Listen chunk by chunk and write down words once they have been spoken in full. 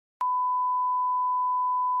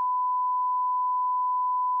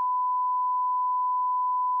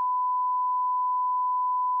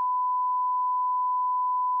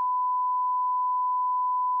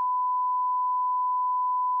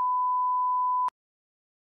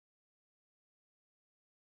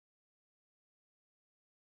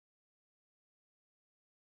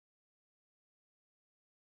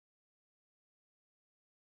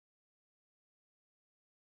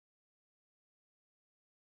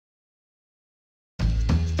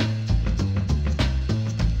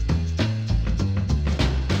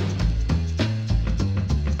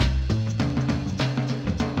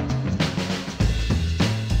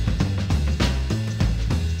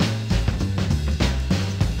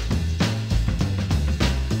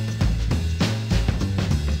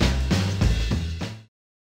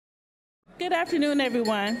Good afternoon,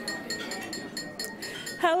 everyone.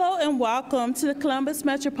 Hello and welcome to the Columbus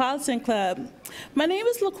Metropolitan Club. My name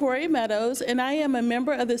is LaCory Meadows, and I am a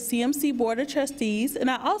member of the CMC Board of Trustees, and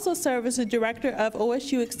I also serve as the Director of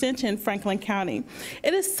OSU Extension, Franklin County.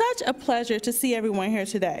 It is such a pleasure to see everyone here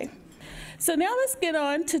today. So now let's get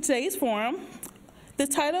on to today's forum. The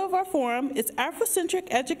title of our forum is Africentric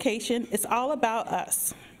Education, It's All About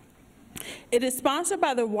Us. It is sponsored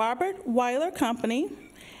by the Robert Weiler Company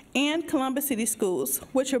and Columbus City Schools,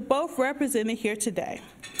 which are both represented here today.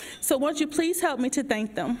 So won't you please help me to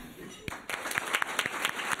thank them?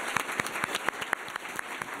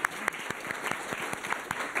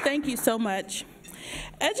 Thank you so much.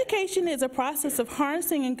 Education is a process of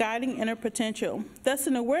harnessing and guiding inner potential. Thus,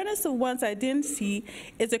 an awareness of one's identity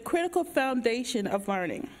is a critical foundation of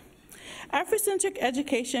learning. Africentric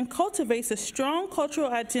education cultivates a strong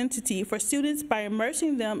cultural identity for students by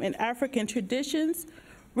immersing them in African traditions,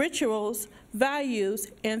 rituals, values,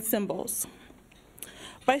 and symbols.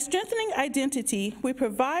 By strengthening identity, we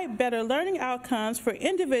provide better learning outcomes for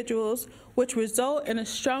individuals, which result in a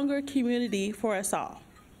stronger community for us all.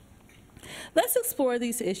 Let's explore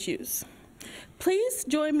these issues. Please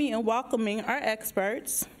join me in welcoming our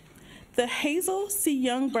experts, the Hazel C.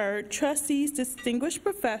 Youngberg Trustees Distinguished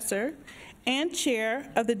Professor and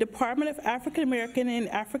Chair of the Department of African American and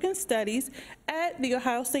African Studies at The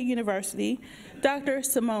Ohio State University, Dr.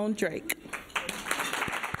 Simone Drake.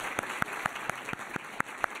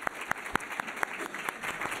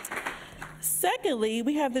 Secondly,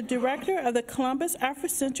 we have the Director of the Columbus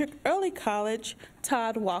Africentric Early College,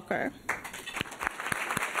 Todd Walker.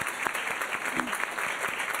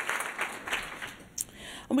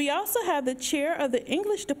 We also have the Chair of the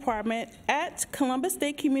English Department at Columbus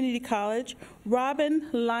State Community College, Robyn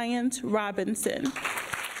Lyons-Robinson.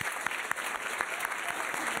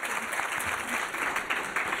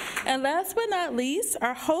 And last but not least,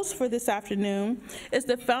 our host for this afternoon is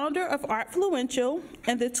the founder of Artfluential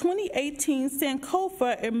and the 2018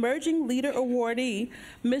 Sankofa Emerging Leader Awardee,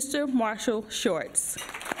 Mr. Marshall Shorts.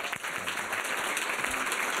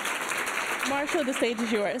 Marshall, the stage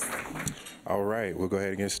is yours. All right, we'll go ahead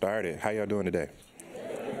and get started. How y'all doing today?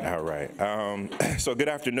 All right. So good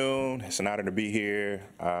afternoon. It's an honor to be here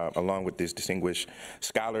along with these distinguished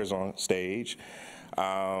scholars on stage.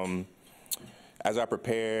 As I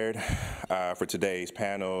prepared for today's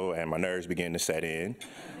panel and my nerves began to set in,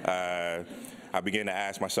 I began to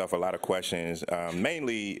ask myself a lot of questions.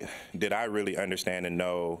 Mainly, did I really understand and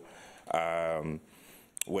know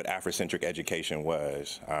what Africentric education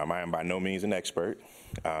was? I am by no means an expert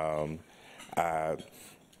of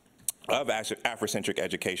Africentric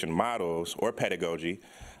education models or pedagogy,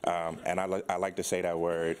 and I like to say that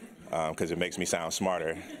word because it makes me sound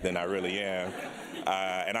smarter than I really am,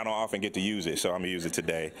 and I don't often get to use it, so I'm gonna use it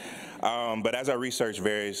today. But as I researched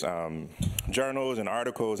various journals and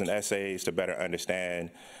articles and essays to better understand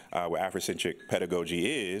what Africentric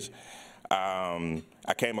pedagogy is,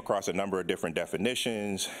 I came across a number of different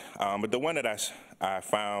definitions, but the one that I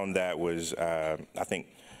found that was, I think,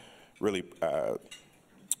 really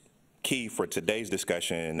key for today's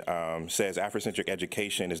discussion says Africentric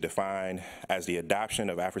education is defined as the adoption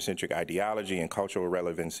of Africentric ideology and cultural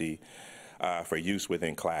relevancy for use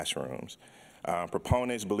within classrooms.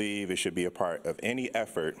 Proponents believe it should be a part of any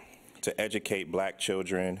effort to educate Black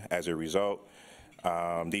children. As a result,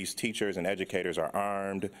 these teachers and educators are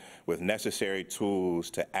armed with necessary tools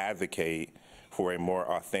to advocate for a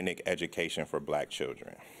more authentic education for Black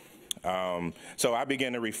children. So I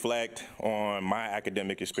began to reflect on my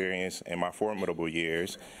academic experience in my formidable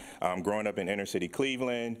years, growing up in inner city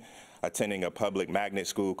Cleveland, attending a public magnet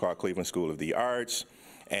school called Cleveland School of the Arts,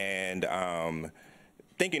 and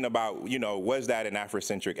thinking about, was that an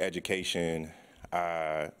Africentric education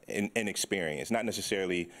in experience? Not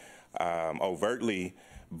necessarily overtly,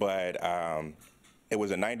 but it was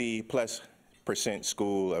a 90+%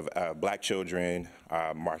 school of Black children.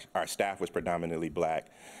 Our staff was predominantly Black.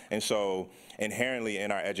 And so inherently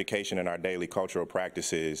in our education and our daily cultural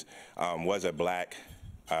practices was a Black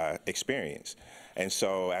experience. And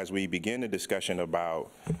so as we begin the discussion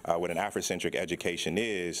about what an Africentric education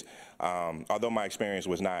is, although my experience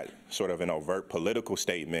was not sort of an overt political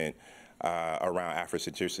statement around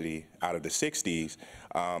Afrocentricity out of the 60s,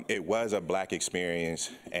 it was a Black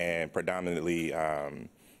experience and predominantly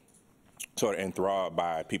sort of enthralled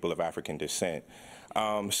by people of African descent.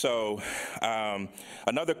 Another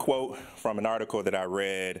quote from an article that I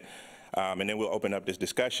read, and then we'll open up this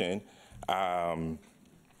discussion,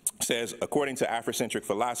 says, according to Africentric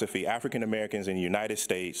philosophy, African Americans in the United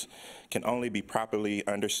States can only be properly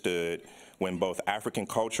understood when both African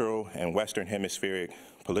cultural and Western hemispheric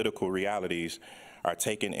political realities are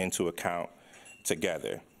taken into account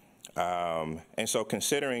together. And so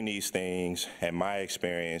considering these things and my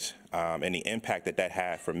experience and the impact that that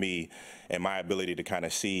had for me and my ability to kind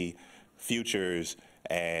of see futures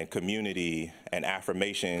and community and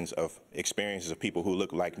affirmations of experiences of people who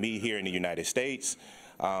look like me here in the United States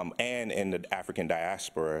and in the African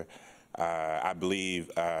diaspora, I believe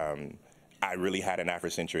I really had an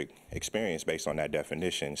Afrocentric experience based on that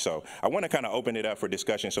definition. So I want to kind of open it up for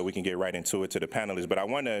discussion so we can get right into it to the panelists, but I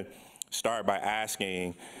want to start by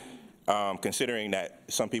asking, considering that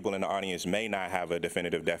some people in the audience may not have a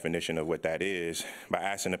definitive definition of what that is, by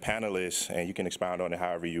asking the panelists, and you can expound on it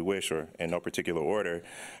however you wish or in no particular order,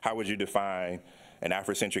 how would you define an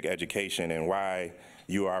Afrocentric education and why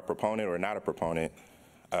you are a proponent or not a proponent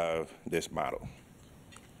of this model?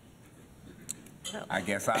 I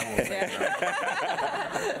guess I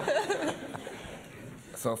will.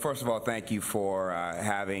 So first of all, thank you for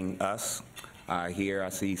having us here. I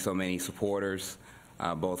see so many supporters,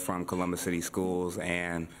 both from Columbus City Schools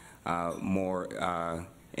and more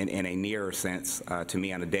in a nearer sense to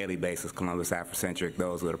me on a daily basis, Columbus Africentric,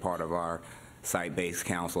 those that are part of our site-based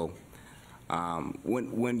council.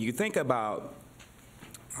 When you think about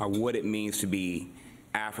what it means to be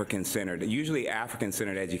African-centered, usually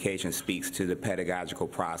African-centered education speaks to the pedagogical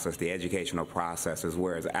process, the educational processes,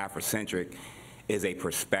 whereas Afrocentric is a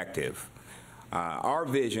perspective. Our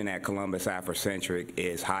vision at Columbus Africentric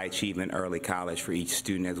is high achievement early college for each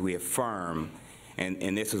student as we affirm,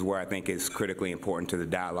 and this is where I think is critically important to the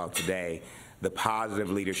dialogue today, the positive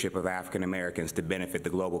leadership of African Americans to benefit the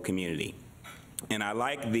global community. And I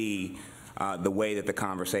like the way that the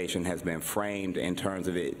conversation has been framed in terms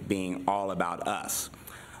of it being all about us.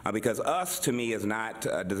 Because us, to me, is not,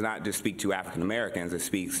 does not just speak to African Americans, it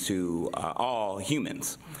speaks to all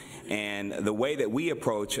humans. And the way that we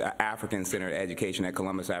approach African-centered education at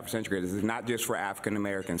Columbus Africentric is not just for African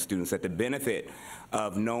American students, that the benefit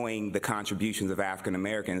of knowing the contributions of African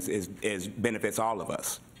Americans is benefits all of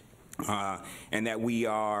us. And that we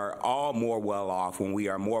are all more well off when we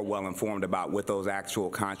are more well informed about what those actual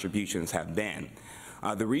contributions have been.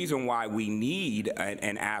 The reason why we need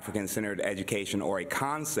an African-centered education or a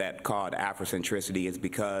concept called Afrocentricity is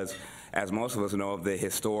because, as most of us know, of the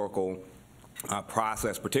historical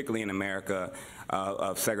process, particularly in America,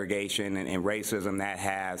 of segregation and racism that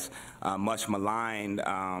has much maligned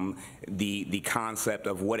the concept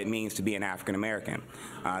of what it means to be an African American.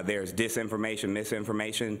 There's disinformation,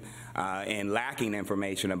 misinformation, and lacking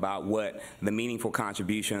information about what the meaningful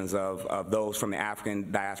contributions of those from the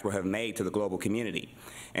African diaspora have made to the global community.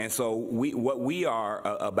 And so what we are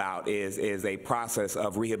about is a process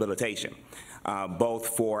of rehabilitation. Both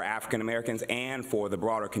for African Americans and for the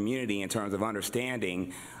broader community in terms of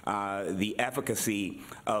understanding the efficacy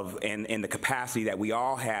of and the capacity that we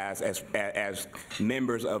all have as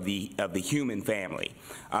members of the human family,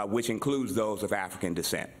 which includes those of African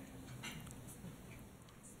descent.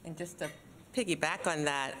 And just to piggyback on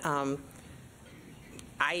that,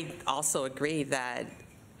 I also agree that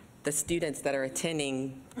the students that are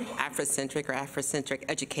attending Afrocentric or Afrocentric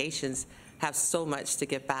educations have so much to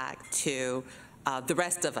give back to the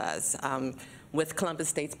rest of us. With Columbus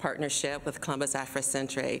State's partnership with Columbus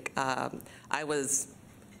Africentric, I was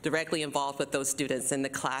directly involved with those students in the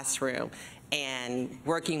classroom and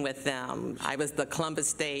working with them. I was the Columbus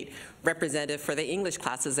State representative for the English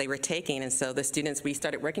classes they were taking, and so the students, we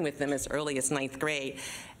started working with them as early as 9th grade.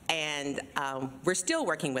 And we're still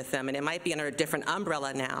working with them, and it might be under a different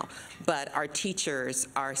umbrella now, but our teachers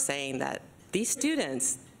are saying that these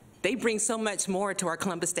students, they bring so much more to our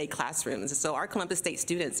Columbus State classrooms. So our Columbus State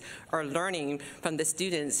students are learning from the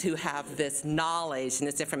students who have this knowledge and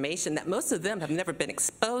this information that most of them have never been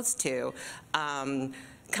exposed to,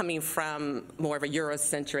 coming from more of a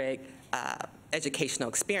Eurocentric educational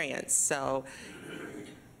experience. So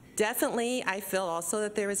definitely, I feel also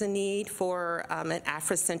that there is a need for an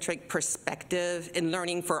Afrocentric perspective in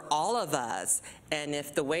learning for all of us. And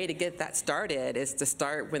if the way to get that started is to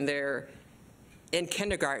start when they're in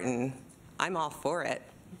kindergarten, I'm all for it.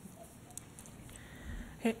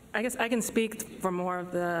 Okay, I guess I can speak from more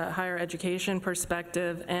of the higher education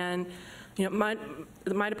perspective. And you know,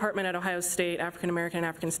 my department at Ohio State, African American and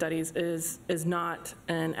African Studies, is not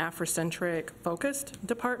an Afrocentric focused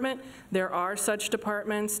department. There are such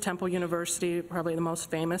departments. Temple University, probably the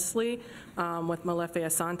most famously, with Molefe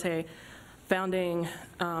Asante founding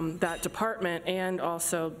that department, and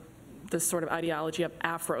also this sort of ideology of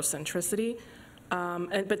Afrocentricity.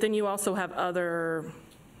 But then you also have other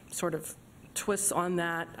sort of twists on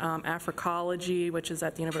that, Africology, which is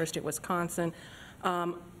at the University of Wisconsin.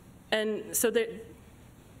 And so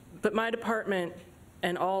but my department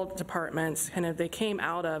and all departments, they came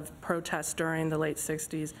out of protests during the late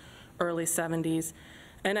 60s, early 70s.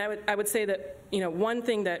 And I would say that, one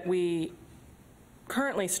thing that we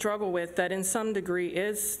currently struggle with that in some degree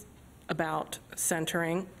is about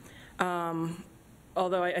centering,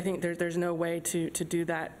 although I think there's no way to do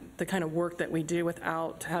that, the kind of work that we do,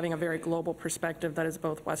 without having a very global perspective that is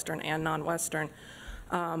both Western and non-Western.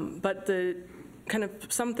 But the kind of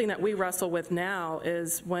something that we wrestle with now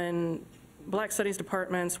is when Black Studies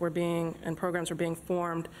departments and programs were being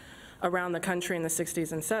formed around the country in the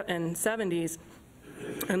 60s and 70s,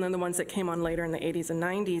 and then the ones that came on later in the 80s and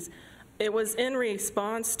 90s, it was in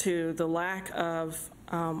response to the lack of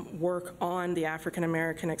work on the African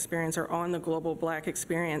American experience or on the global Black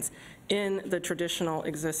experience in the traditional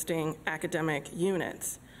existing academic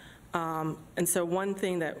units. And so one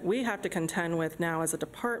thing that we have to contend with now as a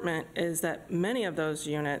department is that many of those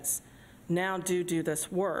units now do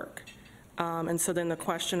this work. And so then the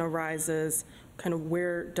question arises, kind of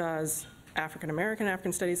where does African American,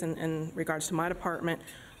 African Studies in regards to my department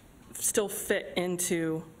still fit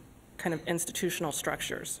into kind of institutional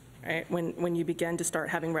structures, right? When you begin to start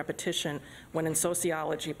having repetition, when in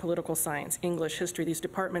sociology, political science, English, history, these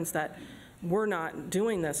departments that were not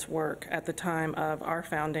doing this work at the time of our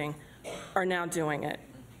founding are now doing it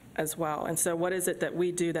as well. And so what is it that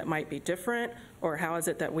we do that might be different, or how is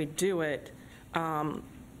it that we do it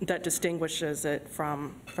that distinguishes it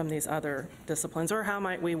from these other disciplines, or how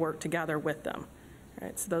might we work together with them?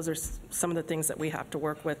 Right? So those are some of the things that we have to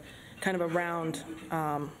work with, kind of around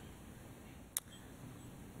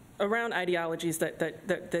ideologies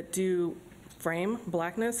that do frame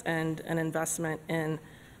Blackness and an investment in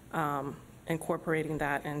incorporating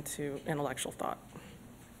that into intellectual thought.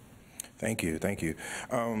 Thank you, thank you.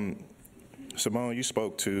 Simone, you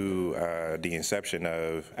spoke to the inception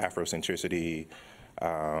of Afrocentricity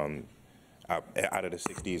out of the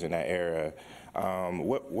 60s in that era.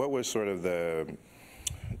 What was sort of the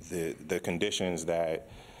conditions that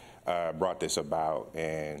brought this about,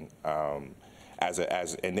 and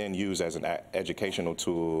and then used as an educational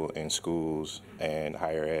tool in schools and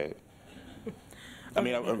higher ed? I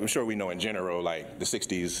mean, I'm sure we know in general, like the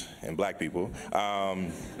 60s and Black people,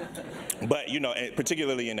 but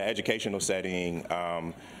particularly in the educational setting,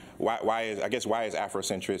 why is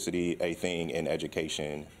Afrocentricity a thing in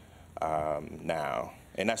education now?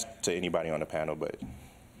 And that's to anybody on the panel, but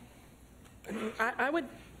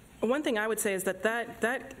one thing I would say is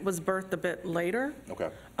that was birthed a bit later. Okay.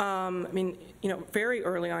 I mean, very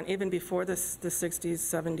early on, even before the 60s,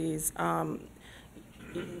 70s.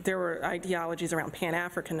 There were ideologies around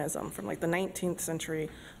Pan-Africanism from like the 19th century,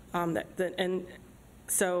 and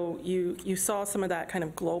so you saw some of that kind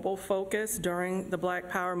of global focus during the Black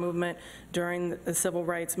Power movement, during the Civil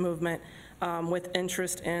Rights movement, with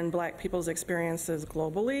interest in Black people's experiences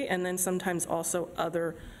globally, and then sometimes also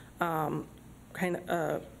other kind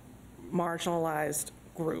of marginalized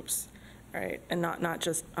groups, right, and not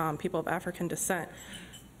just people of African descent.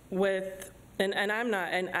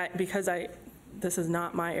 This is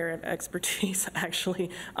not my area of expertise, actually,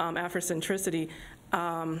 Afrocentricity.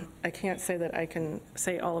 I can't say that I can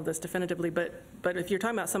say all of this definitively, but if you're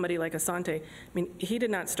talking about somebody like Asante, I mean, he did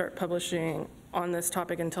not start publishing on this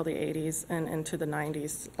topic until the 80s and into the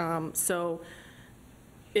 90s. So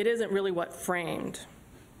it isn't really what framed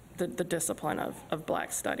the discipline of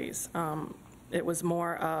Black studies. It was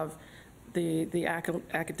more of the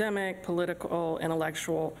academic, political,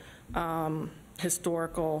 intellectual,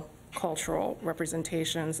 historical, cultural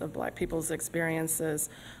representations of Black people's experiences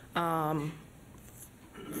from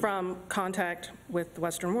contact with the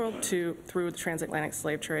Western world through the transatlantic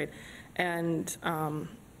slave trade, and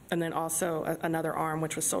then also another arm,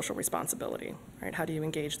 which was social responsibility. Right? How do you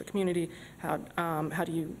engage the community? How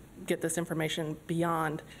do you get this information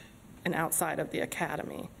beyond and outside of the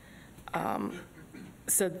academy?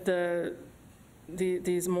 So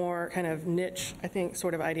these more kind of niche, I think,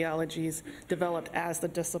 sort of ideologies developed as the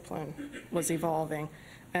discipline was evolving,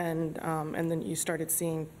 and then you started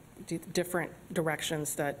seeing different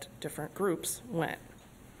directions that different groups went.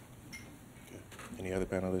 Any other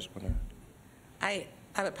panelists want to? I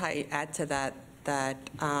would probably add to that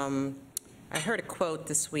I heard a quote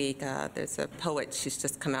this week. There's a poet, she's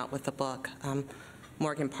just come out with a book,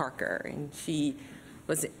 Morgan Parker, and she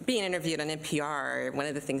was being interviewed on NPR. One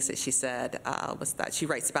of the things that she said was that she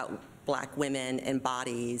writes about Black women and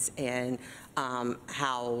bodies, and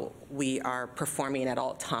how we are performing at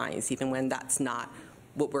all times, even when that's not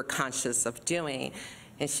what we're conscious of doing.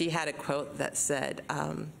 And she had a quote that said,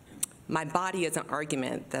 my body is an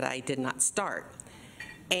argument that I did not start.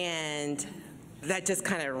 And that just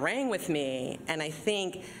kind of rang with me, and I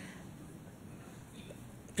think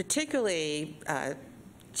particularly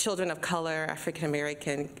children of color, African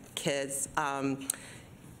American kids,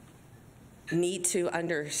 need to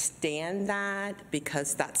understand that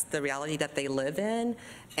because that's the reality that they live in.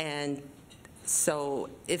 And so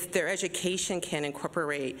if their education can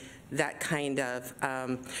incorporate that kind of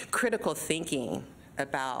critical thinking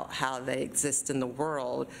about how they exist in the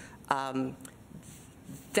world,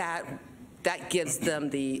 that gives them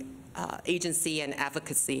the agency and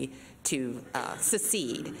advocacy to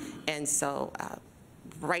succeed. And so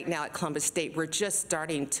right now at Columbus State, we're just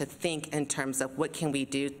starting to think in terms of what can we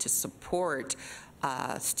do to support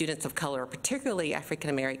students of color, particularly African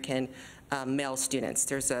American male students.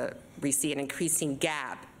 We see an increasing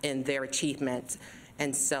gap in their achievement.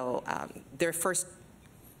 And so their first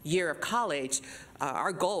year of college,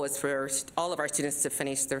 our goal is for all of our students to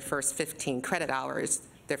finish their first 15 credit hours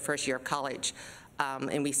their first year of college.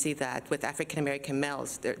 And we see that with African American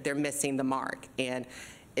males, they're missing the mark. And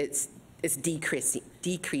it's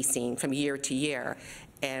decreasing from year to year,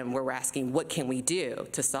 and we're asking what can we do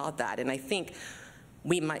to solve that. And I think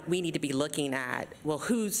we need to be looking at, well,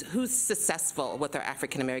 who's successful with our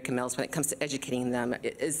African American males when it comes to educating them?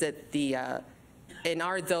 Is it and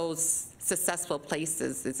are those successful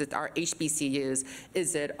places? Is it our HBCUs?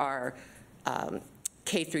 Is it our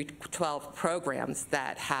K through 12 programs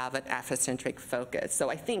that have an Afrocentric focus? So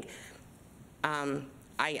I think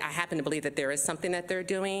I happen to believe that there is something that they're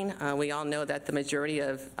doing. We all know that the majority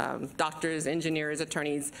of doctors, engineers,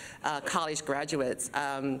 attorneys, college graduates,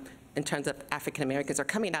 in terms of African Americans, are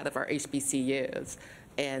coming out of our HBCUs.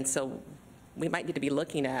 And so we might need to be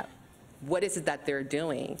looking at what is it that they're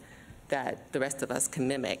doing that the rest of us can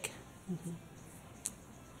mimic. Mm-hmm.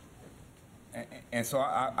 And so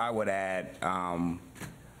I would add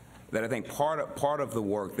that I think part of the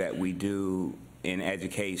work that we do in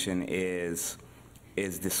education is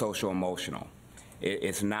the social emotional.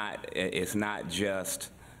 It's not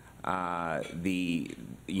just obviously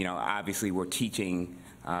we're teaching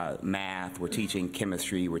math, we're teaching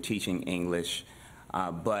chemistry, we're teaching English,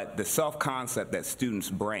 but the self-concept that students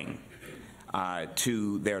bring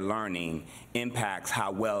to their learning impacts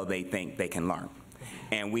how well they think they can learn.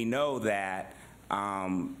 And we know that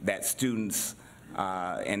that students,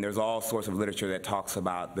 and there's all sorts of literature that talks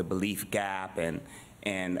about the belief gap and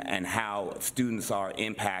how students are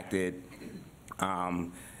impacted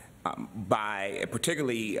by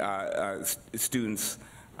particularly students,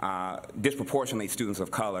 disproportionately students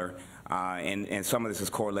of color, and some of this is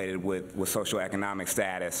correlated with socioeconomic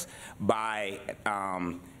status, by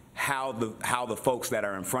how the folks that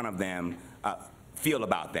are in front of them feel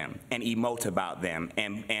about them and emote about them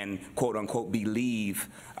and quote unquote believe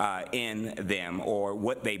in them or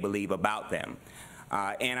what they believe about them.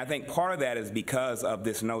 And I think part of that is because of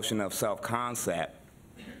this notion of self-concept,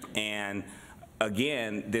 and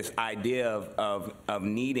again, this idea of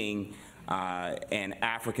needing an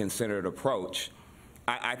African-centered approach,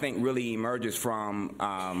 I think really emerges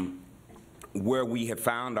from where we have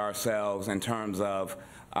found ourselves in terms of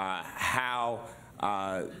how,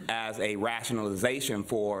 as a rationalization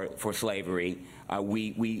for slavery,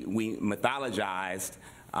 we mythologized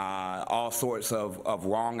all sorts of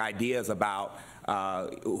wrong ideas about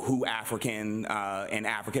who African and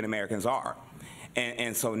African Americans are.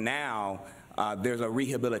 And so now there's a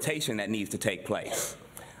rehabilitation that needs to take place.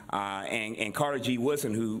 And Carter G.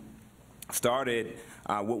 Woodson, who started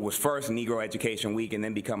what was first Negro Education Week and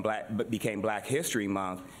then became Black History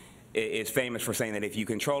Month, is famous for saying that if you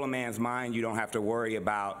control a man's mind, you don't have to worry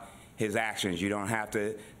about his actions. You don't have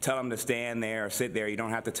to tell him to stand there or sit there. You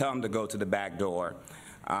don't have to tell him to go to the back door.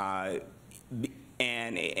 And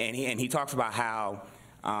he talks about how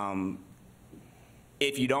even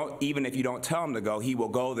if you don't tell him to go, he will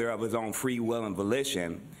go there of his own free will and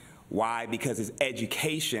volition. Why? Because his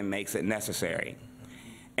education makes it necessary.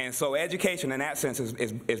 And so education in that sense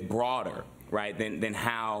is broader, right, than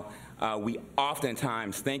how we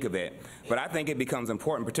oftentimes think of it. But I think it becomes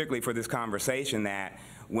important, particularly for this conversation, that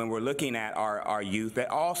when we're looking at our youth, that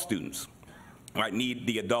all students, right, need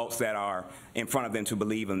the adults that are in front of them to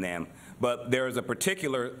believe in them. But there is a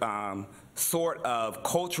particular sort of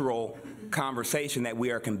cultural conversation that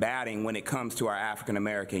we are combating when it comes to our African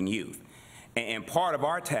American youth. And part of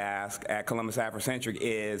our task at Columbus Africentric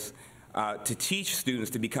is to teach students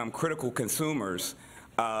to become critical consumers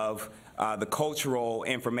of the cultural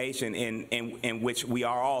information in which we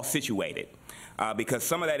are all situated. Because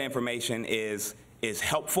some of that information is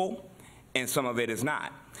helpful and some of it is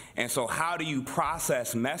not. And so how do you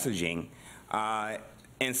process messaging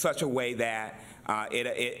in such a way that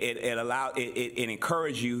it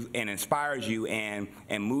encourages you and inspires you and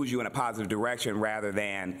moves you in a positive direction rather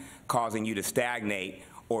than causing you to stagnate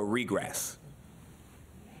or regress.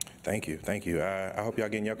 Thank you, thank you. I hope y'all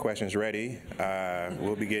getting your questions ready.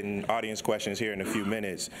 We'll be getting audience questions here in a few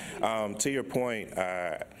minutes. To your point,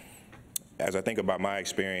 as I think about my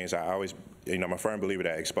experience, I always, I'm a firm believer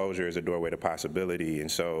that exposure is a doorway to possibility.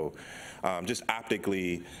 And so just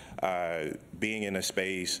optically being in a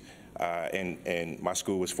space, and my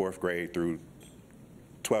school was 4th grade through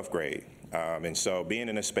 12th grade. And so being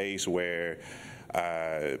in a space where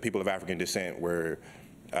people of African descent were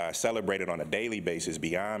celebrated on a daily basis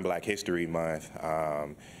beyond Black History Month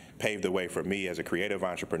paved the way for me as a creative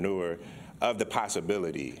entrepreneur of the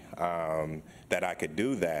possibility that I could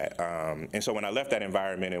do that. And so when I left that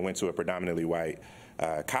environment and went to a predominantly white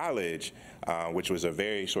college, which was a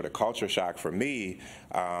very sort of culture shock for me,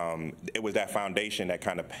 it was that foundation that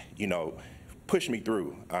kind of, pushed me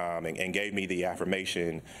through and gave me the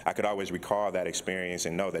affirmation. I could always recall that experience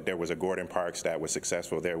and know that there was a Gordon Parks that was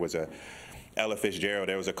successful. There was a Ella Fitzgerald,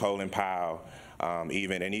 there was a Colin Powell,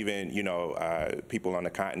 even people on the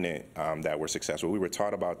continent that were successful. We were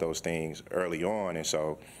taught about those things early on, and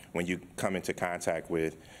so when you come into contact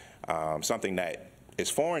with something that is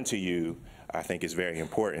foreign to you, I think is very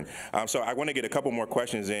important. So I want to get a couple more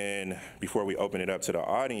questions in before we open it up to the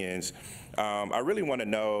audience. I really want to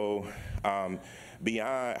know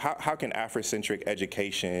beyond, how can Afrocentric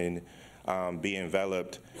education be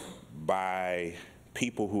enveloped by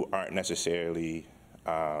people who aren't necessarily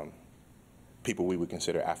people we would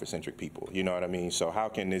consider Afrocentric people, you know what I mean? So how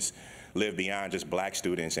can this live beyond just Black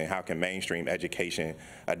students, and how can mainstream education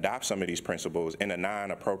adopt some of these principles in a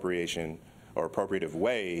non-appropriation or appropriative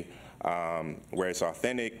way where it's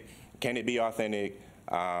authentic? Can it be authentic?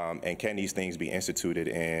 And can these things be instituted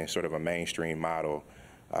in sort of a mainstream model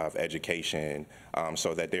of education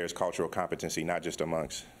so that there's cultural competency, not just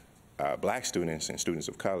amongst Black students and students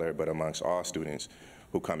of color, but amongst all students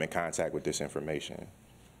who come in contact with this information?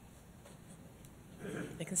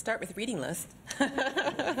 I can start with reading list.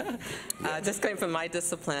 Just coming from my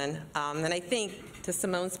discipline. And I think, to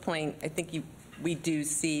Simone's point, I think we do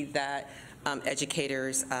see that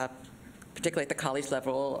educators, particularly at the college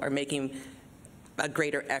level, are making a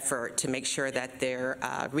greater effort to make sure that their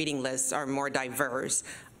reading lists are more diverse.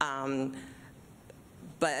 But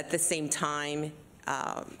at the same time,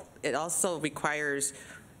 it also requires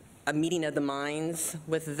a meeting of the minds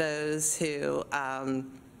with those who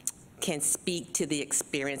can speak to the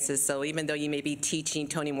experiences. So even though you may be teaching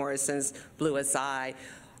Toni Morrison's Blue as I,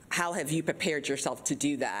 how have you prepared yourself to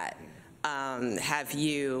do that? Have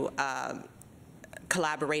you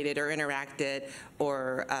collaborated or interacted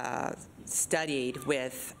or studied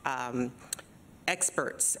with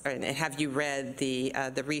experts, and have you read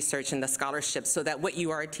the research and the scholarship so that what you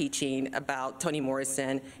are teaching about Toni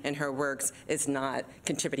Morrison and her works is not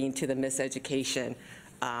contributing to the miseducation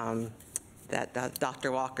that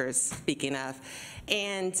Dr. Walker is speaking of?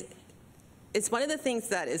 And it's one of the things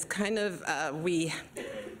that is kind of,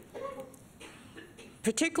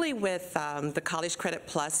 particularly with the College Credit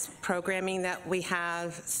Plus programming that we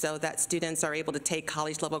have, so that students are able to take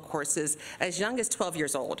college level courses as young as 12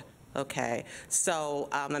 years old. Okay, so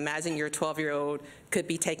imagine your 12-year-old could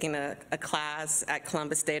be taking a class at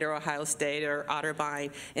Columbus State or Ohio State or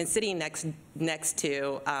Otterbein and sitting next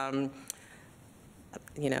to an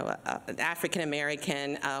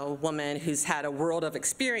African-American woman who's had a world of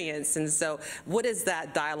experience. And so what does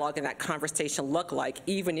that dialogue and that conversation look like,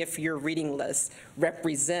 even if your reading list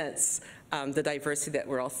represents the diversity that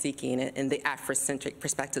we're all seeking in the Afrocentric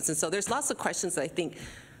perspectives? And so there's lots of questions that I think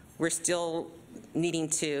we're still needing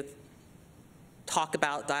to talk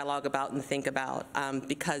about, dialogue about, and think about,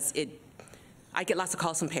 because I get lots of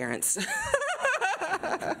calls from parents.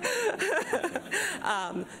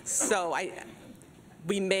 So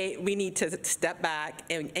we need to step back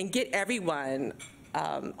and get everyone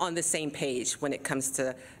on the same page when it comes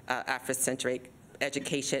to Afrocentric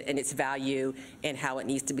education and its value and how it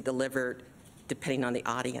needs to be delivered depending on the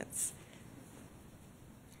audience.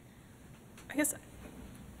 I guess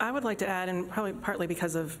I would like to add, and probably partly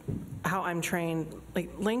because of how I'm trained, like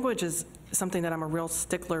language is something that I'm a real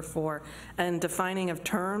stickler for, and defining of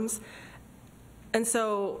terms. And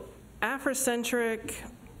so Afrocentric,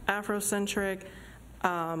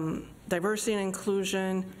 diversity and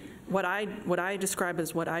inclusion, what I describe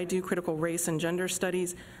as what I do, critical race and gender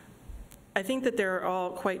studies, I think that they're all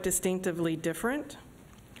quite distinctively different.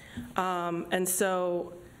 And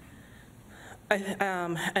so,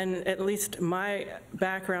 and at least my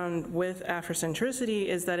background with Afrocentricity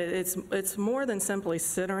is that it's more than simply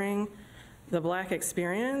centering the Black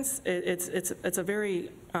experience, it's a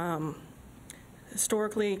very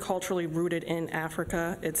historically, culturally rooted in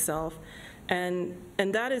Africa itself, and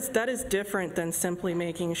that is different than simply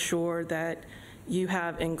making sure that you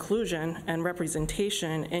have inclusion and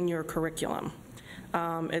representation in your curriculum.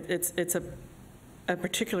 It's a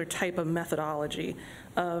particular type of methodology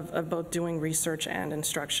of both doing research and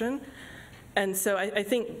instruction. And so I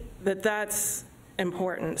think that that's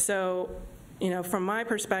important. So, you know, from my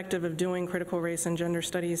perspective of doing critical race and gender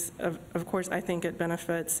studies, of course, I think it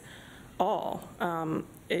benefits all.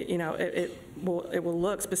 It will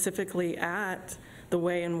look specifically at the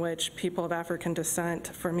way in which people of African descent,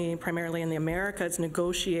 for me, primarily in the Americas,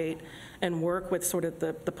 negotiate and work with sort of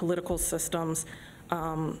the political systems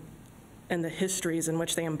and the histories in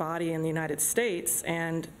which they embody in the United States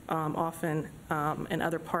and often in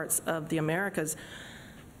other parts of the Americas.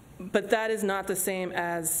 But that is not the same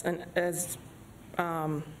as an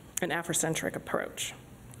Africentric approach.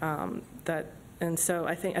 And so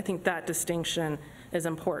I think that distinction is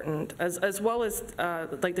important, as well as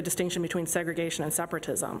like the distinction between segregation and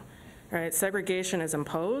separatism. Right? Segregation is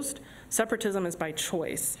imposed. Separatism is by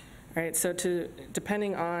choice. Right? So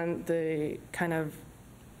depending on the kind of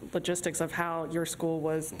logistics of how your school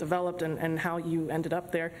was developed and how you ended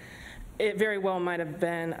up there, it very well might have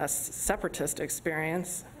been a separatist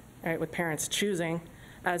experience, right, with parents choosing,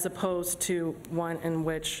 as opposed to one in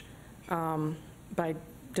which by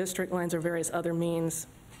district lines or various other means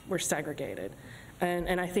were segregated.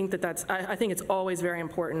 And I think I think it's always very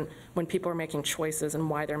important when people are making choices and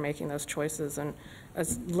why they're making those choices. And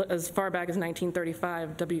as far back as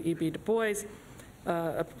 1935, W.E.B. Du Bois,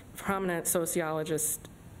 a prominent sociologist,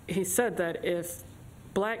 he said that if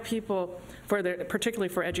Black people, particularly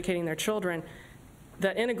for educating their children,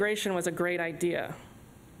 that integration was a great idea.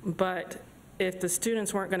 But if the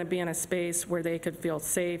students weren't going to be in a space where they could feel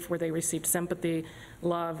safe, where they received sympathy,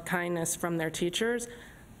 love, kindness from their teachers,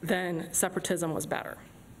 then separatism was better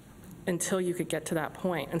until you could get to that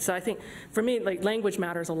point. And so I think, for me, like, language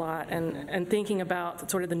matters a lot, and thinking about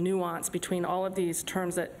sort of the nuance between all of these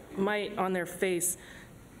terms that might, on their face,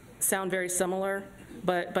 sound very similar,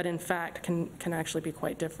 but in fact can actually be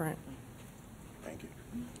quite different. Thank you.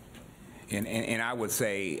 And I would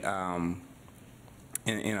say,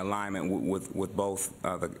 in alignment with both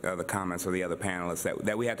the comments of the other panelists,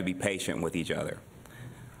 that we have to be patient with each other.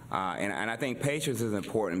 And I think patience is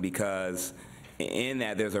important because in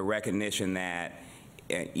that there's a recognition that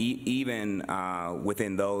even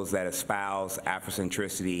within those that espouse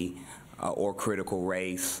Afrocentricity or critical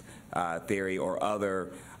race theory or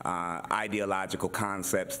other ideological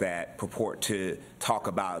concepts that purport to talk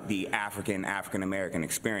about the African American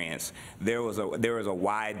experience, there was a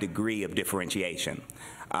wide degree of differentiation,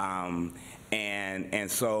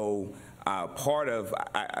 and so part of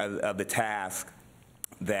the task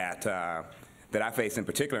that I face in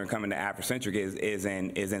particular in coming to Africentric is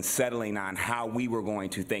in settling on how we were going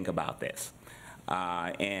to think about this,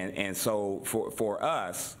 and so for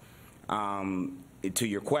us, to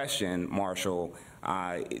your question, Marshall,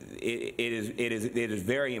 it is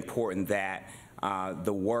very important that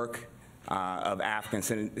the work of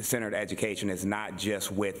African-centered education is not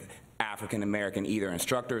just with African American either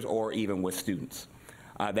instructors or even with students.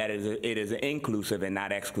 That it is inclusive and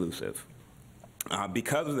not exclusive,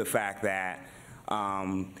 because of the fact that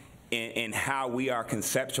in how we are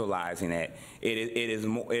conceptualizing it,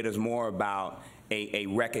 it is more about a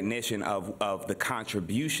recognition of the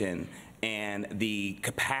contribution and the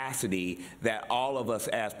capacity that all of us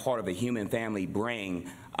as part of the human family bring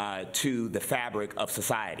to the fabric of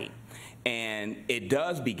society. And it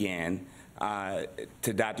does begin,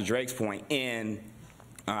 to Dr. Drake's point, in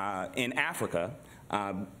Africa,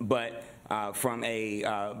 but from a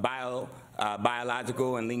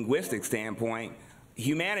biological and linguistic standpoint,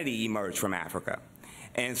 humanity emerged from Africa.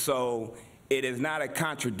 And so it is not a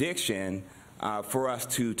contradiction for us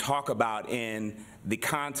to talk about in the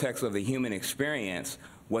context of the human experience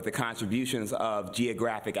what the contributions of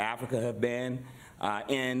geographic Africa have been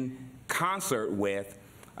in concert with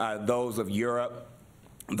those of Europe,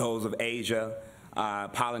 those of Asia,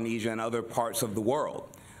 Polynesia, and other parts of the world.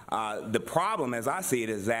 The problem, as I see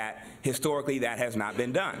it, is that historically that has not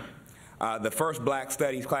been done. The first Black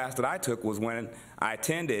Studies class that I took was when I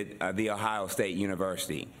attended The Ohio State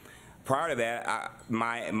University. Prior to that,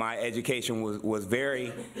 my education was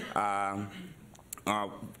very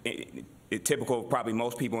typical of probably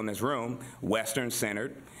most people in this room,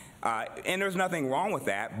 Western-centered. And there's nothing wrong with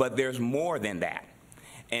that, but there's more than that.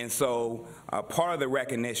 And so part of the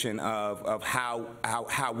recognition of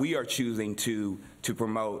how we are choosing to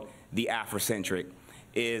promote the Afrocentric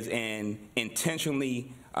is in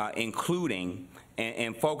intentionally including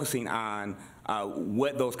and focusing on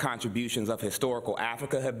what those contributions of historical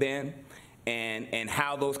Africa have been, and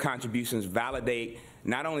how those contributions validate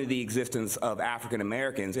not only the existence of African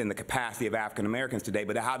Americans and the capacity of African Americans today,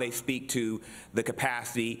 but how they speak to the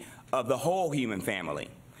capacity of the whole human family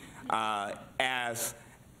as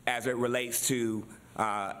it relates to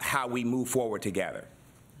how we move forward together.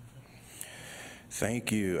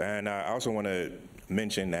 Thank you. And I also want to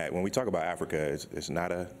mention that when we talk about Africa, it's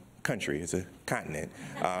not a country, it's a continent,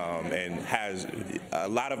 and has a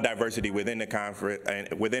lot of diversity within the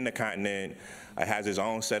continent. It has its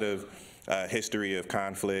own set of history of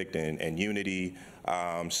conflict and unity.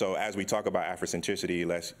 So as we talk about Afrocentricity,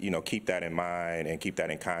 let's keep that in mind and keep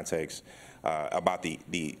that in context about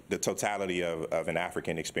the totality of an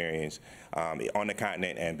African experience on the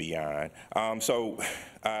continent and beyond.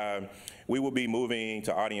 We will be moving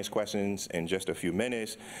to audience questions in just a few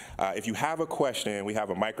minutes. If you have a question, we have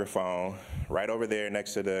a microphone right over there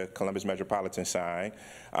next to the Columbus Metropolitan sign.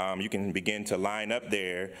 You can begin to line up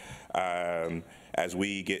there as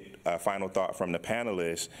we get a final thought from the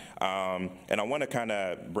panelists. And I want to kind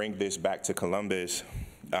of bring this back to Columbus.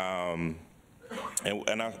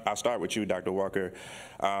 And I'll start with you, Dr. Walker.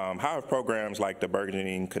 How have programs like the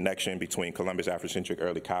burgeoning connection between Columbus Africentric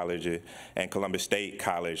Early College and Columbus State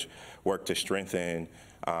College worked to strengthen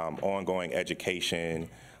ongoing education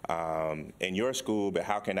in your school, but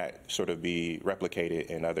how can that sort of be replicated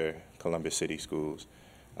in other Columbus City schools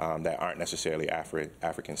that aren't necessarily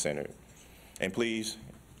African-centered? And please,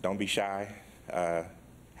 don't be shy.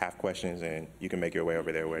 Have questions, and you can make your way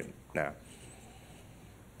over there now.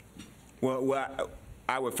 Well,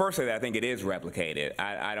 I would first say that I think it is replicated.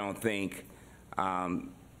 I don't think,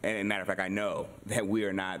 and as a matter of fact, I know that we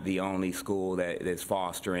are not the only school that is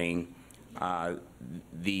fostering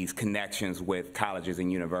these connections with colleges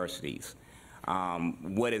and universities.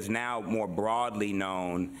 What is now more broadly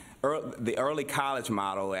known, the early college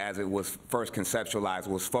model, as it was first conceptualized,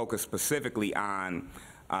 was focused specifically on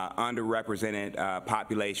underrepresented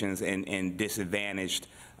populations and disadvantaged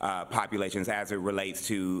populations as it relates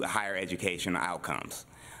to higher education outcomes.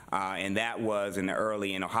 And that was in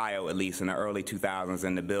Ohio, at least in the early 2000s,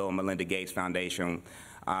 and the Bill and Melinda Gates Foundation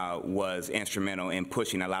was instrumental in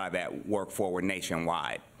pushing a lot of that work forward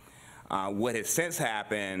nationwide. What has since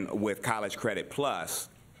happened with College Credit Plus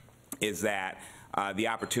is that the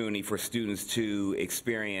opportunity for students to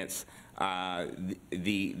experience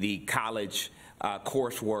the college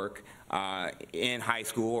coursework in high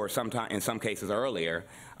school, or in some cases earlier,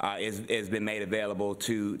 has been made available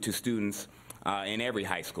to students in every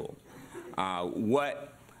high school.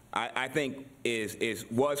 What I think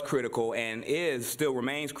was critical and still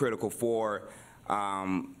remains critical for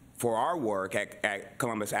our work at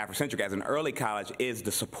Columbus Africentric as an early college is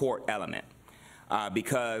the support element,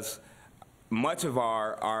 because much of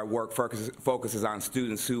our work focuses on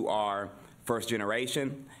students who are first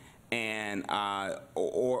generation and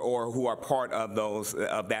or who are part of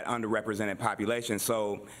that underrepresented population.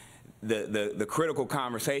 So the critical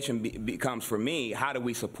conversation becomes, for me, how do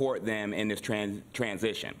we support them in this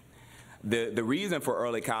transition? The reason for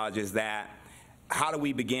early college is that how do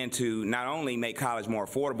we begin to not only make college more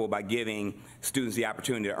affordable by giving students the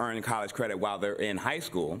opportunity to earn college credit while they're in high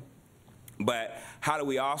school, but how do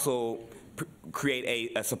we also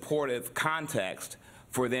create a supportive context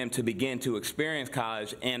for them to begin to experience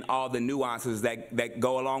college and all the nuances that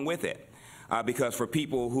go along with it. Because for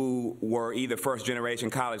people who were either first-generation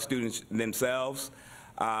college students themselves,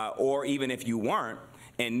 or even if you weren't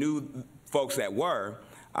and knew folks that were,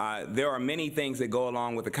 there are many things that go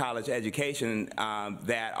along with the college education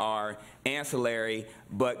that are ancillary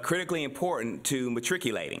but critically important to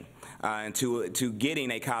matriculating and to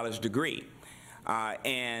getting a college degree.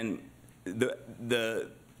 And the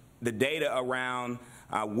data around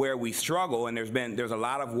where we struggle, and there's a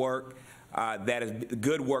lot of work that is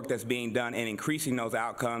good work that's being done in increasing those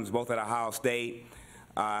outcomes, both at Ohio State.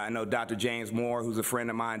 I know Dr. James Moore, who's a friend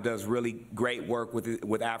of mine, does really great work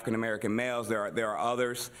with African American males. There are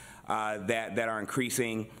others that are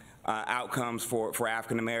increasing outcomes for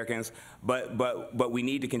African Americans, but we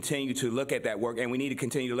need to continue to look at that work, and we need to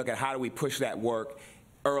continue to look at how do we push that work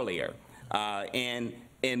earlier in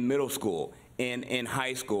middle school, in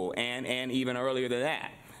high school, and even earlier than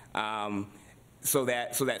that, so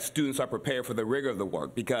that students are prepared for the rigor of the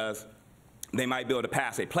work, because they might be able to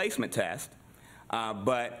pass a placement test,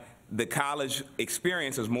 but the college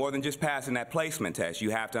experience is more than just passing that placement test.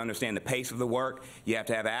 You have to understand the pace of the work. You have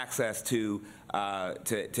to have access to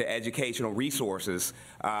educational resources,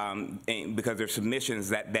 because there's submissions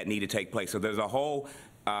that need to take place. So there's a whole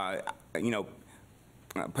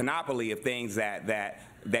panoply of things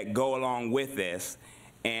that go along with this.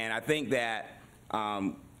 And I think that,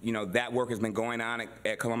 you know, that work has been going on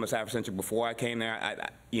at Columbus Africentric before I came there,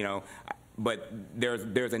 you know, but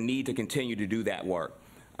there's a need to continue to do that work,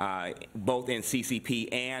 both in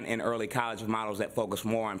CCP and in early college models that focus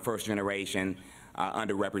more on first-generation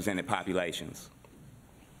underrepresented populations.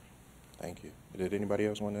 Thank you. Did anybody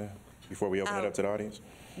else want to, before we open it up to the audience?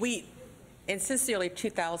 And since the early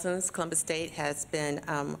 2000s, Columbus State has been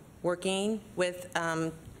working with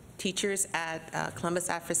teachers at Columbus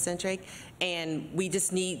Africentric, and we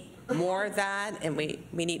just need more of that, and we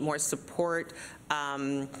need more support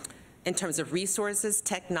in terms of resources.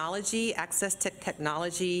 Technology, access to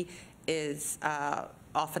technology is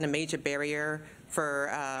often a major barrier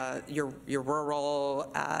for your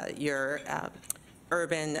rural, your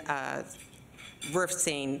urban, we're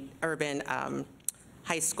seeing urban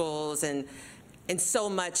high schools, and so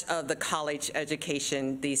much of the college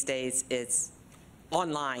education these days is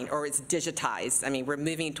online or it's digitized. I mean, we're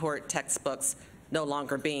moving toward textbooks no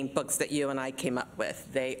longer being books that you and I came up with.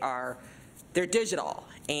 They're digital,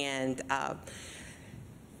 and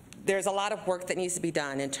there's a lot of work that needs to be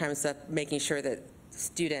done in terms of making sure that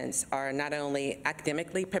students are not only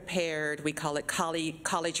academically prepared, we call it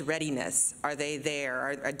college readiness. Are they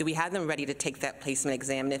there? Do we have them ready to take that placement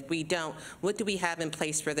exam? And if we don't, what do we have in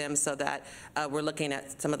place for them so that we're looking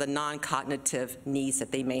at some of the non-cognitive needs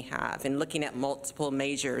that they may have, and looking at multiple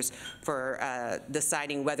majors for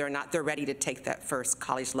deciding whether or not they're ready to take that first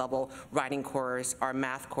college level writing course or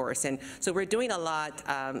math course. And so we're doing a lot,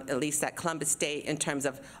 at least at Columbus State, in terms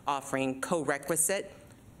of offering co-requisite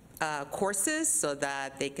courses so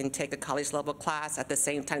that they can take a college level class at the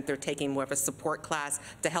same time they're taking more of a support class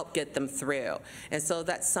to help get them through. And so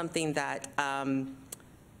that's something that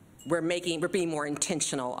we're being more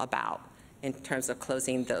intentional about in terms of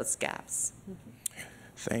closing those gaps.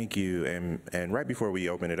 Thank you. And right before we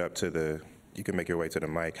open it up to you can make your way to the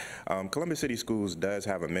mic. Columbus City Schools does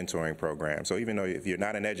have a mentoring program. So even though if you're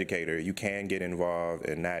not an educator, you can get involved,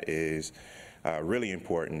 and that is really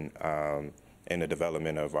important in the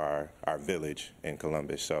development of our village in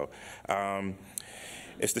Columbus. So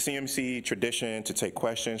it's the CMC tradition to take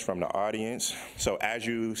questions from the audience. So as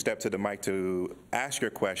you step to the mic to ask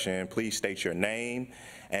your question, please state your name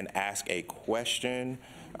and ask a question.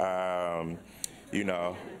 You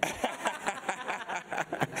know,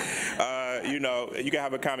 you know, you can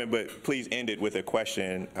have a comment, but please end it with a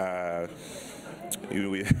question.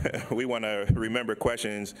 We want to remember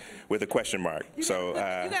questions with a question mark. So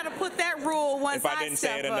you got to put that rule once if I didn't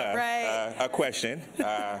say it enough, right? A question.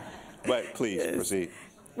 But please proceed.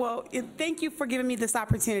 Well, thank you for giving me this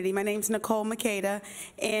opportunity. My name's Nicole Makeda,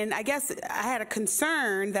 and I guess I had a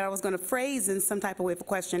concern that I was going to phrase in some type of way of a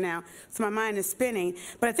question now, so my mind is spinning.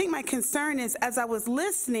 But I think my concern is, as I was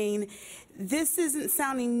listening, this isn't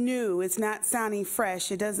sounding new. It's not sounding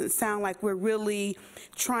fresh. It doesn't sound like we're really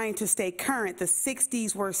trying to stay current. The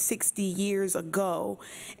 60s were 60 years ago.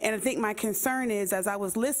 And I think my concern is, as I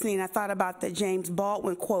was listening, I thought about the James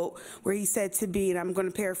Baldwin quote where he said to be, and I'm going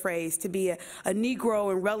to paraphrase, to be a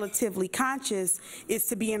Negro and relatively conscious is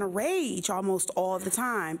to be in a rage almost all the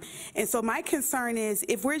time. And so my concern is,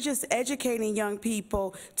 if we're just educating young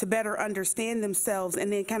people to better understand themselves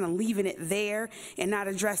and then kind of leaving it there and not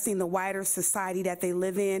addressing the wider society that they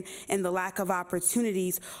live in and the lack of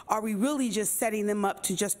opportunities, are we really just setting them up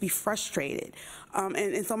to just be frustrated?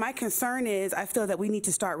 And so my concern is, I feel that we need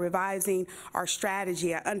to start revising our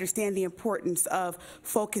strategy. I understand the importance of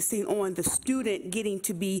focusing on the student getting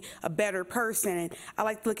to be a better person. And I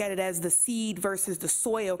like to look at it as the seed versus the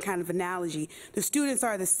soil kind of analogy. The students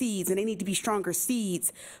are the seeds, and they need to be stronger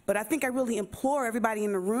seeds. But I think I really implore everybody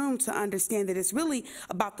in the room to understand that it's really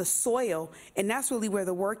about the soil, and that's really where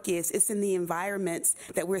the work is. It's in the environments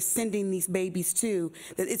that we're sending these babies to,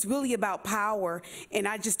 that it's really about power. And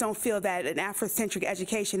I just don't feel that an Africentric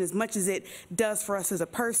education, as much as it does for us as a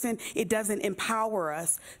person, it doesn't empower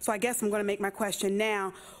us. So I guess I'm going to make my question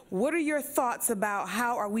now. What are your thoughts about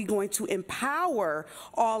how are we going to empower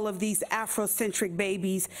all of these Afrocentric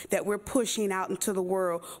babies that we're pushing out into the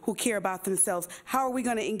world who care about themselves? How are we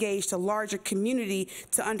going to engage the larger community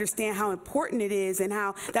to understand how important it is and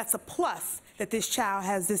how that's a plus that this child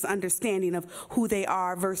has this understanding of who they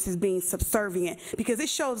are versus being subservient? Because it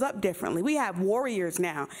shows up differently. We have warriors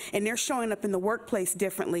now, and they're showing up in the workplace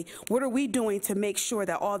differently. What are we doing to make sure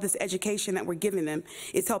that all this education that we're giving them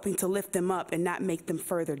is helping to lift them up and not make them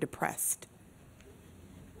further depressed?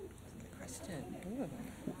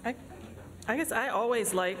 I guess I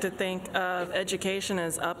always like to think of education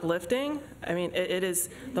as uplifting. I mean, it is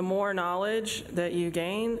the more knowledge that you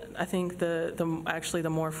gain, I think actually the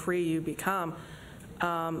more free you become.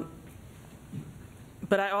 But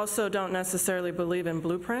I also don't necessarily believe in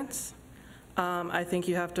blueprints. I think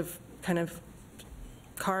you have to kind of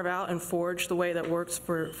carve out and forge the way that works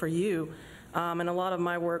for you. And a lot of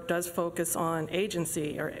my work does focus on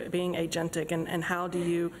agency or being agentic, and how do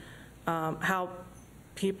you, how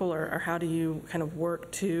people or how do you kind of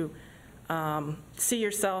work to see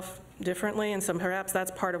yourself differently. And so perhaps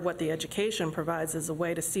that's part of what the education provides, is a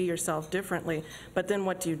way to see yourself differently, but then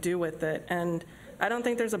what do you do with it? And I don't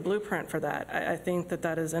think there's a blueprint for that. I think that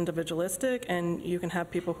that is individualistic, and you can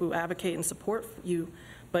have people who advocate and support you,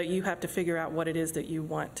 but you have to figure out what it is that you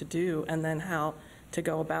want to do, and then how to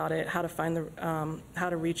go about it, how to find the, how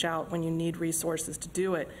to reach out when you need resources to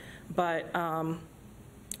do it. But,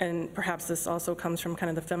 and perhaps this also comes from kind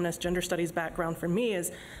of the feminist gender studies background for me,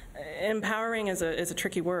 is empowering is a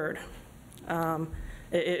tricky word.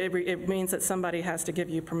 It means that somebody has to give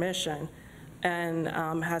you permission and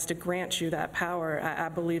has to grant you that power. I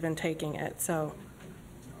believe in taking it, so.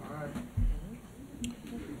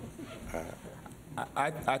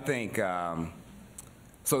 I think,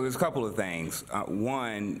 so there's a couple of things.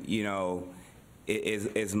 One, you know,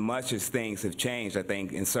 as much as things have changed, I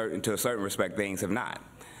think to a certain respect, things have not.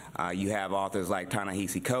 You have authors like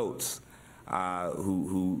Ta-Nehisi Coates,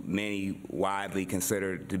 who many widely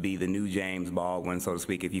consider to be the new James Baldwin, so to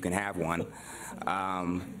speak, if you can have one,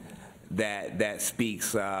 that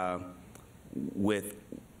speaks with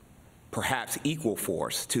perhaps equal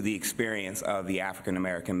force to the experience of the African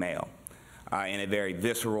American male in a very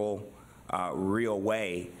visceral, real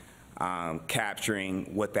way,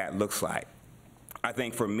 capturing what that looks like. I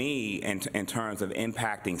think for me, in terms of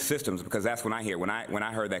impacting systems, because that's when I hear, when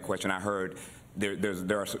I heard that question, I heard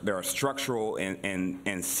there are structural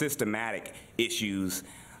and systematic issues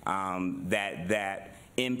that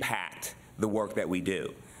impact the work that we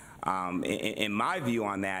do. In my view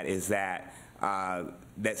on that is that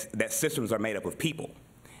that systems are made up of people,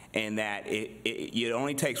 and that it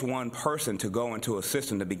only takes one person to go into a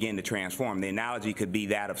system to begin to transform. The analogy could be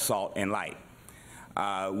that of salt and light.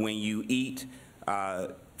 When you eat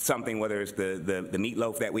something, whether it's the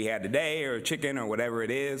meatloaf that we had today or chicken or whatever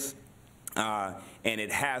it is, and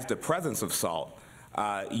it has the presence of salt,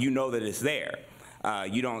 you know that it's there.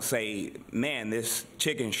 You don't say, man, this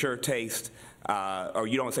chicken sure tastes, or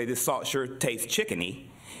you don't say this salt sure tastes chickeny.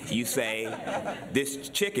 You say, this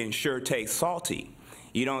chicken sure tastes salty.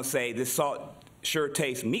 You don't say this salt sure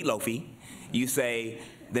tastes meatloafy. You say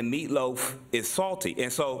the meatloaf is salty.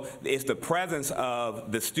 And so it's the presence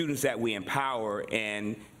of the students that we empower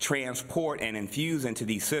and transport and infuse into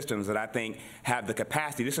these systems that I think have the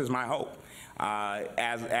capacity. This is my hope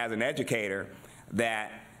as an educator,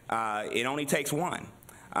 that it only takes one.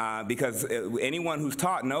 Because anyone who's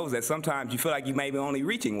taught knows that sometimes you feel like you may be only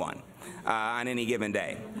reaching one on any given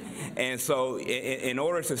day. And so in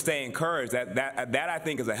order to stay encouraged, that I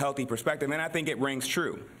think is a healthy perspective, and I think it rings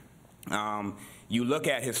true. You look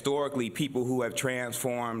at historically people who have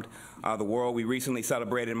transformed the world. We recently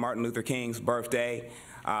celebrated Martin Luther King's birthday,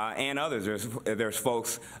 and others. There's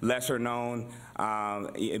folks lesser known,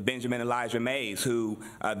 Benjamin Elijah Mays, who,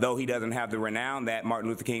 though he doesn't have the renown that Martin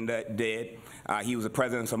Luther King did, he was the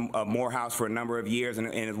president of Morehouse for a number of years,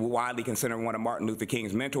 and is widely considered one of Martin Luther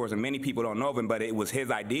King's mentors. And many people don't know of him, but it was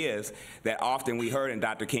his ideas that often we heard in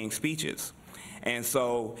Dr. King's speeches. And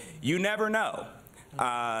so you never know.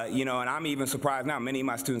 You know, and I'm even surprised now, many of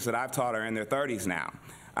my students that I've taught are in their 30s now,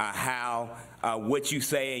 how what you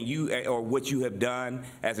say and or what you have done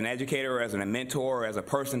as an educator or as a mentor or as a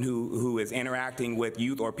person who is interacting with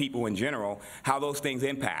youth or people in general, how those things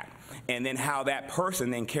impact. And then how that person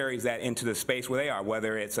then carries that into the space where they are,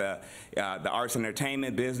 whether it's the arts and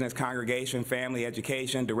entertainment, business, congregation, family,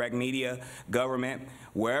 education, direct media, government,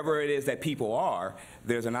 wherever it is that people are,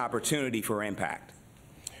 there's an opportunity for impact.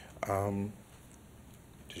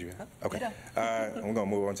 Did you have? Okay. I'm going to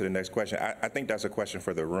move on to the next question. I think that's a question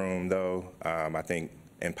for the room, though. I think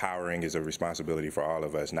empowering is a responsibility for all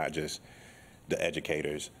of us, not just the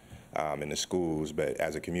educators in the schools, but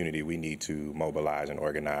as a community, we need to mobilize and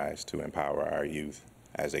organize to empower our youth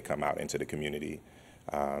as they come out into the community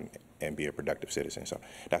and be a productive citizen. So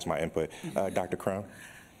that's my input. Dr. Crum?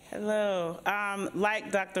 Hello.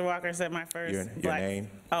 Like Dr. Walker said, my first Your name?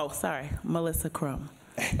 Oh, sorry, Melissa Crum.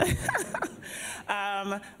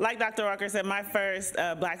 Like Dr. Walker said, my first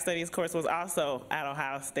Black Studies course was also at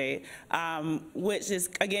Ohio State, which is,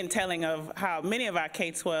 again, telling of how many of our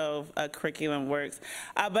K-12 curriculum works,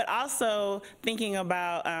 but also thinking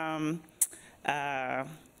about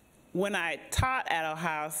when I taught at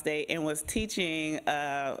Ohio State and was teaching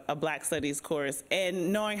a Black Studies course,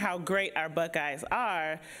 and knowing how great our Buckeyes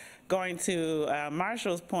are, going to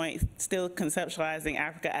Marshall's point, still conceptualizing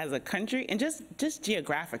Africa as a country, and just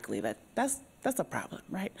geographically, that's a problem,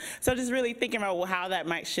 right? So just really thinking about how that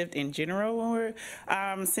might shift in general when we're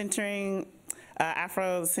centering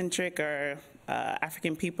Afrocentric or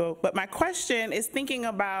African people. But my question is thinking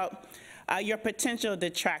about your potential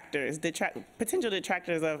detractors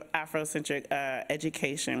of Afrocentric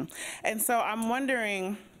education. And so I'm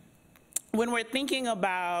wondering, when we're thinking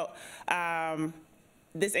about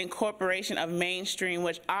this incorporation of mainstream,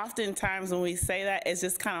 which oftentimes when we say that, it's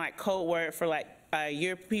just kind of like code word for like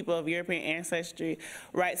people of European ancestry,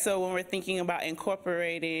 right? So when we're thinking about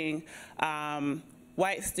incorporating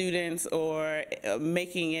white students or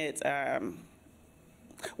making it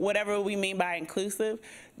whatever we mean by inclusive,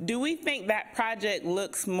 do we think that project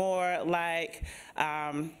looks more like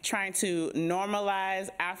trying to normalize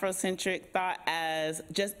Afrocentric thought as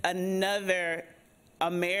just another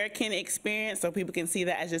American experience, so people can see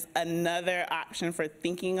that as just another option for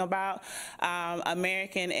thinking about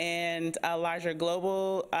American and larger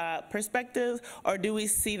global perspectives? Or do we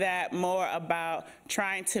see that more about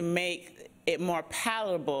trying to make it more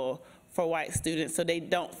palatable for white students so they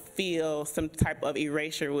don't feel some type of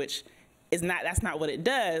erasure, which is not, that's not what it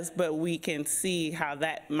does, but we can see how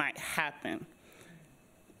that might happen?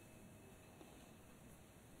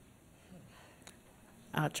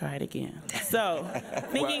 I'll try it again. So,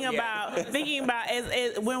 thinking about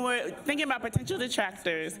when we're thinking about potential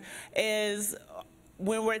detractors, is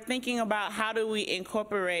when we're thinking about how do we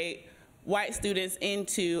incorporate white students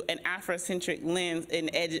into an Afrocentric lens in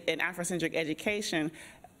Afrocentric education,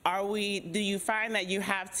 do you find that you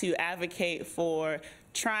have to advocate for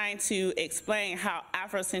trying to explain how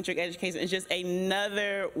Afrocentric education is just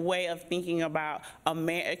another way of thinking about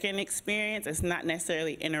American experience? It's not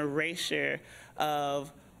necessarily an erasure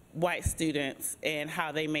of white students and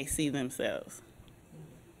how they may see themselves.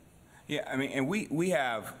 Yeah, I mean, and we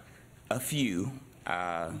have a few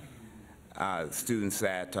students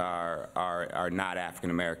that are not African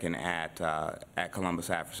American at Columbus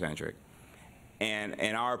Africentric,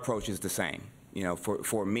 and our approach is the same. You know,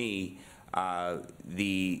 for me,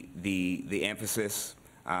 the emphasis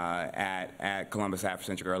at Columbus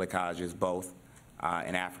Africentric Early College is both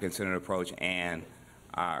an African-centered approach and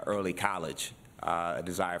early college, a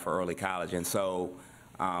desire for early college. And so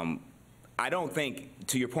I don't think,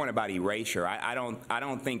 to your point about erasure, I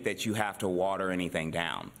don't think that you have to water anything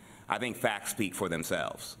down. I think facts speak for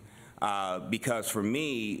themselves. Because for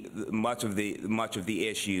me, much of the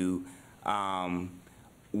issue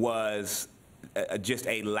was just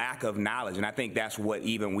a lack of knowledge, and I think that's what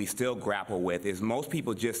even we still grapple with, is most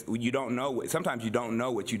people just, you don't know, sometimes you don't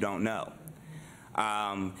know what you don't know.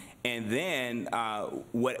 And then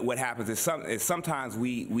what happens is sometimes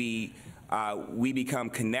we become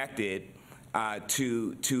connected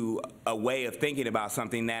to a way of thinking about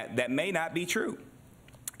something that may not be true.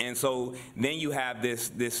 And so then you have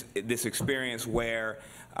this experience where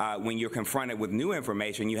when you're confronted with new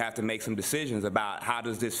information, you have to make some decisions about how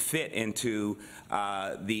does this fit into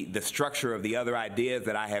the structure of the other ideas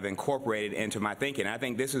that I have incorporated into my thinking. And I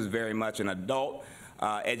think this is very much an adult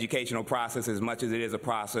educational process as much as it is a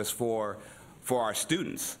process for our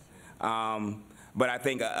students. But I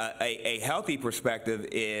think a healthy perspective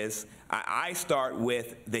is I start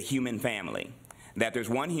with the human family, that there's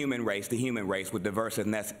one human race, the human race, with diverse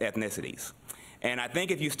ethnicities. And I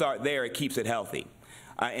think if you start there, it keeps it healthy.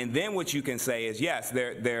 And then what you can say is, yes,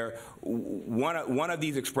 one of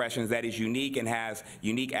these expressions that is unique and has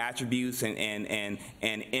unique attributes and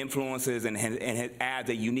influences and adds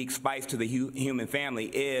a unique spice to the human family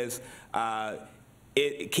is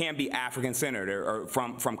it can be African-centered or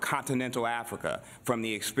from continental Africa, from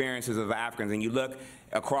the experiences of Africans. And you look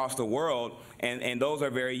across the world, and those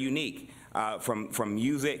are very unique, from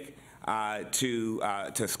music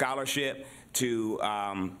to scholarship, to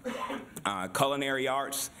culinary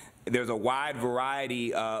arts. There's a wide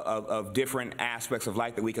variety of different aspects of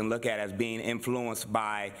life that we can look at as being influenced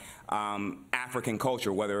by African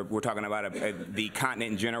culture, whether we're talking about the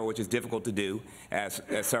continent in general, which is difficult to do, as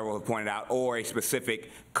several have pointed out, or a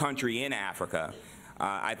specific country in Africa.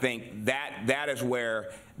 I think that is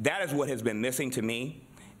what has been missing to me.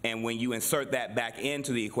 And when you insert that back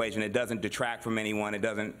into the equation, it doesn't detract from anyone. It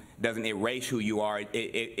doesn't erase who you are.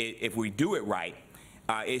 If we do it right,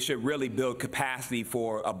 it should really build capacity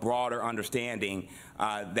for a broader understanding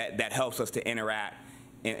that helps us to interact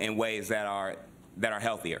in ways that are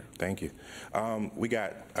healthier. Thank you. We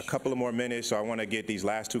got a couple of more minutes, so I want to get these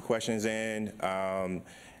last two questions in.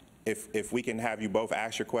 If we can have you both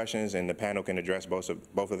ask your questions and the panel can address both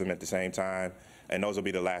of them at the same time, and those will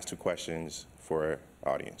be the last two questions for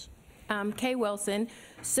our audience. Kay Wilson.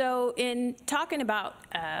 So in talking about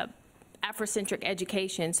Afrocentric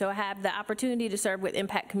education, so I have the opportunity to serve with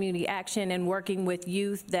Impact Community Action and working with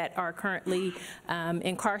youth that are currently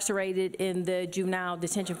incarcerated in the juvenile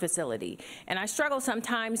detention facility. And I struggle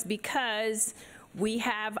sometimes because we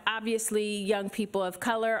have, obviously, young people of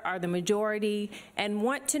color are the majority, and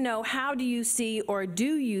want to know, how do you see, or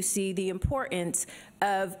do you see, the importance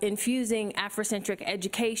of infusing Afrocentric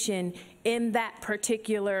education in that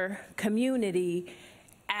particular community,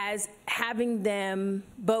 as having them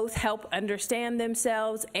both help understand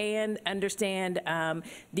themselves and understand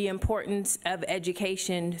the importance of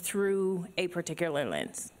education through a particular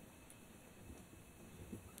lens?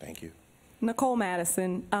 Thank you. Nicole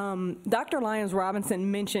Madison. Dr. Lyons-Robinson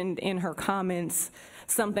mentioned in her comments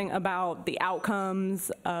something about the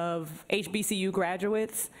outcomes of HBCU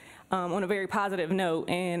graduates on a very positive note,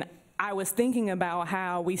 and I was thinking about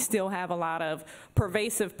how we still have a lot of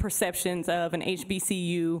pervasive perceptions of an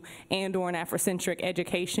HBCU and or an Afrocentric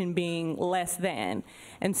education being less than.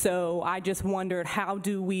 And so I just wondered, how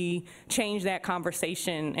do we change that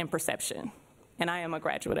conversation and perception? And I am a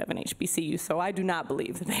graduate of an HBCU, so I do not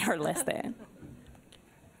believe that they are less than.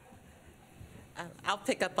 I'll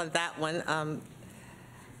pick up on that one.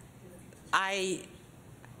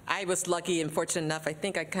 I was lucky and fortunate enough. I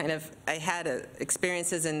think I had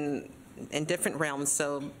experiences in different realms.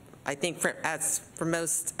 So I think for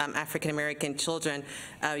most African American children,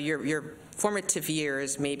 your formative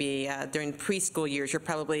years, maybe during preschool years, you're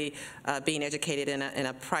probably being educated in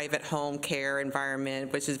a private home care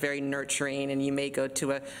environment, which is very nurturing, and you may go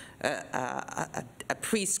to a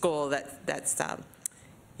preschool that's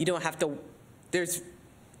you don't have to. It's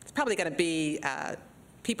probably going to be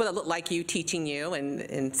people that look like you teaching you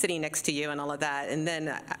and sitting next to you and all of that. And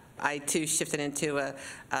then I too shifted into a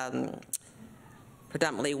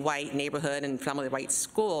predominantly white neighborhood and predominantly white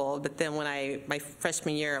school. But then when my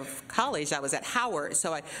freshman year of college, I was at Howard,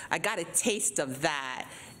 so I got a taste of that.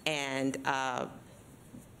 And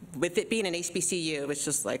with it being an HBCU, it was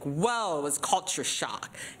just like, whoa, it was culture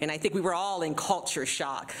shock. And I think we were all in culture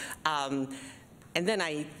shock. And then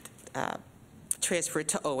I transferred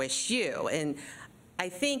to OSU. And I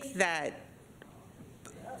think that,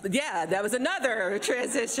 yeah, that was another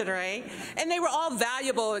transition, right? And they were all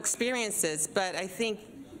valuable experiences, but I think,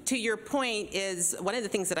 to your point, is one of the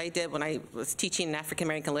things that I did when I was teaching an African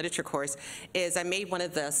American literature course is I made one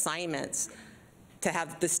of the assignments to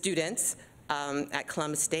have the students at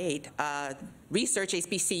Columbus State research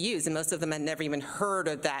HBCUs, and most of them had never even heard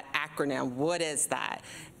of that acronym. What is that?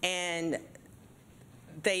 And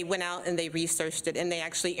they went out and they researched it, and they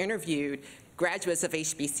actually interviewed graduates of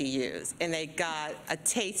HBCUs, and they got a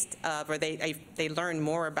taste of, or they learned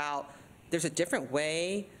more about, there's a different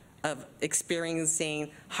way of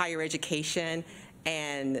experiencing higher education,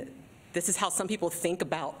 and this is how some people think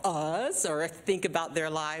about us or think about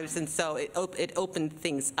their lives, and so it opened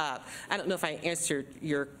things up. I don't know if I answered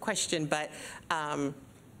your question, but yeah,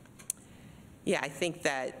 I think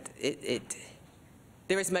that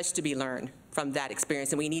there is much to be learned from that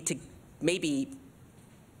experience, and we need to maybe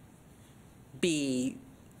be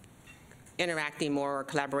interacting more or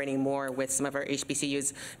collaborating more with some of our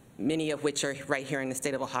HBCUs, many of which are right here in the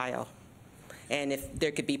state of Ohio. And if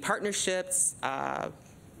there could be partnerships,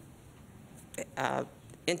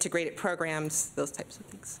 integrated programs, those types of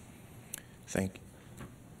things. Thank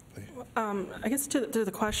you. I guess to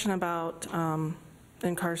the question about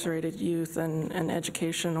incarcerated youth and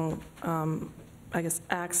educational, I guess,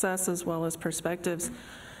 access as well as perspectives,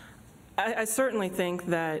 I certainly think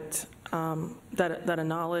that that a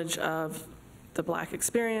knowledge of the Black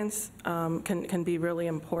experience can be really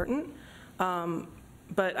important.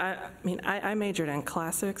 But I majored in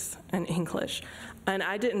classics and English, and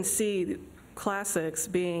I didn't see classics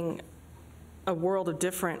being a world of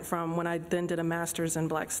different from when I then did a master's in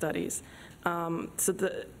Black studies. So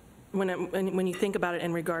when you think about it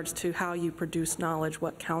in regards to how you produce knowledge,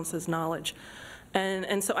 what counts as knowledge.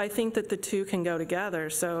 And so I think that the two can go together.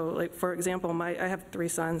 So, like, for example, I have 3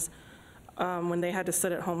 sons. When they had to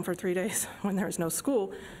sit at home for 3 days when there was no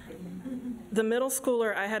school, the middle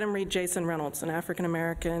schooler, I had him read Jason Reynolds, an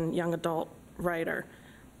African-American young adult writer.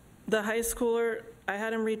 The high schooler, I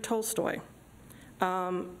had him read Tolstoy.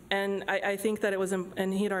 And I think that it was,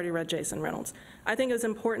 and he had already read Jason Reynolds. I think it was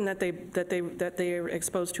important that they are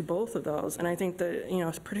exposed to both of those. And I think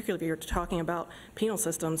that, particularly if you're talking about penal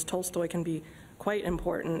systems, Tolstoy can be quite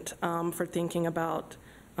important for thinking about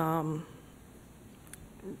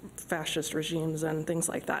fascist regimes and things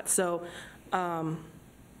like that. So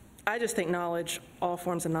I just think knowledge, all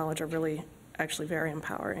forms of knowledge, are really actually very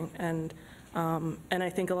empowering. And I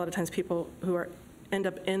think a lot of times people who are end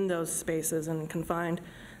up in those spaces and confined,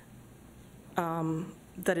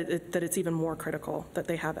 that it's even more critical that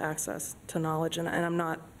they have access to knowledge, and I'm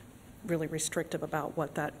not really restrictive about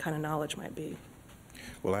what that kind of knowledge might be.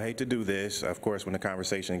 Well, I hate to do this. Of course, when the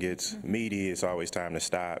conversation gets meaty, it's always time to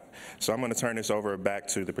stop. So I'm going to turn this over back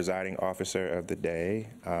to the presiding officer of the day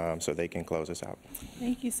so they can close us out.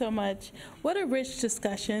 Thank you so much. What a rich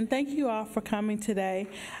discussion. Thank you all for coming today.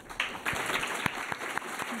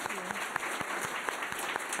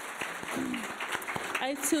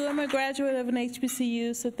 I, too, am a graduate of an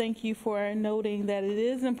HBCU, so thank you for noting that it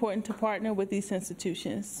is important to partner with these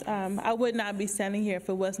institutions. I would not be standing here if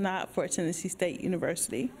it was not for Tennessee State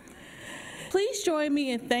University. Please join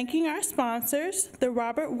me in thanking our sponsors, the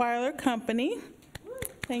Robert Weiler Company.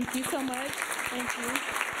 Thank you so much. Thank you.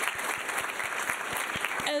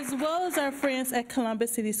 As well as our friends at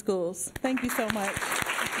Columbus City Schools. Thank you so much.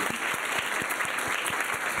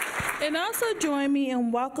 And also join me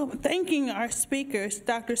in thanking our speakers,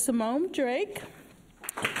 Dr. Simone Drake,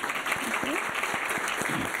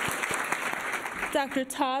 Dr.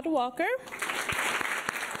 Todd Walker,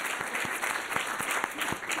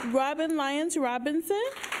 Robyn Lyons-Robinson,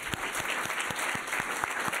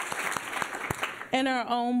 and our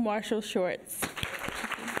own Marshall Shorts.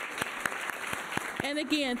 And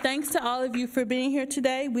again, thanks to all of you for being here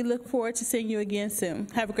today. We look forward to seeing you again soon.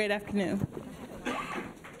 Have a great afternoon.